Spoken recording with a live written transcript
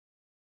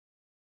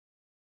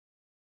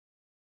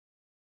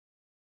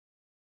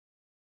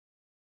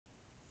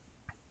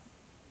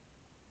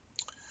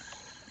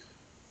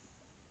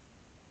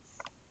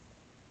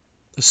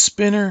The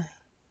spinner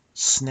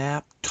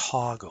snap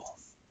toggle.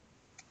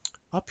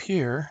 Up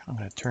here, I'm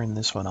going to turn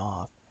this one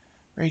off.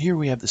 Right here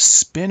we have the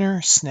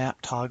spinner snap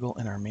toggle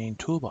in our main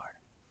toolbar.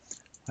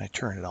 When I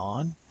turn it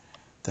on,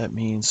 that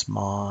means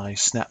my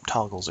snap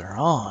toggles are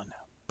on.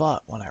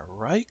 But when I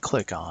right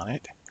click on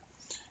it,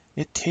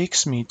 it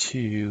takes me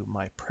to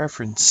my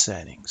preference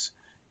settings.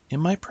 In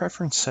my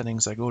preference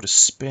settings, I go to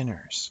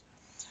spinners.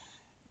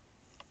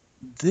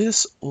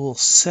 This will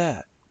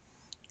set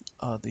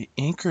the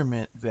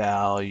increment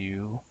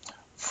value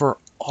for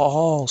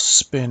all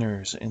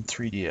spinners in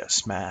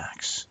 3ds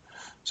Max.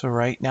 So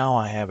right now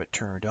I have it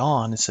turned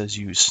on. It says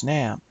use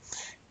snap,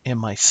 and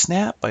my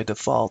snap by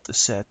default is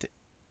set to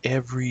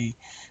every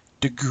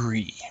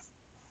degree.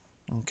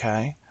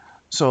 Okay,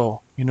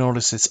 so you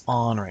notice it's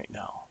on right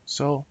now.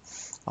 So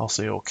I'll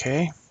say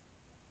OK,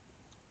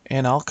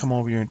 and I'll come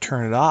over here and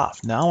turn it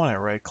off. Now when I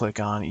right click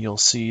on it, you'll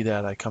see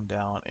that I come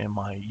down and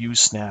my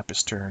use snap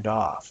is turned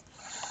off.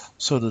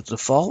 So the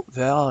default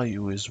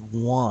value is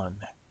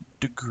 1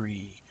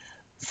 degree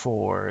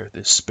for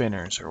the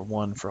spinners, or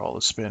 1 for all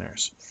the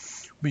spinners.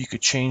 But you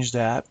could change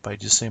that by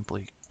just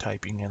simply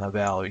typing in a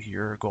value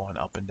here, going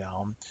up and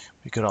down.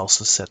 We could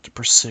also set the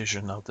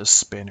precision of the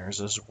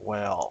spinners as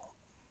well.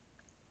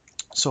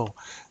 So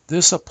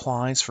this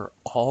applies for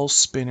all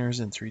spinners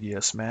in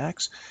 3ds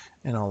Max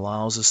and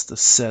allows us to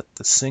set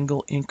the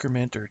single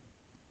increment or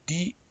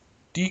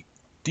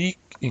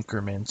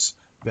decrements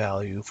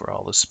value for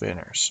all the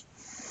spinners.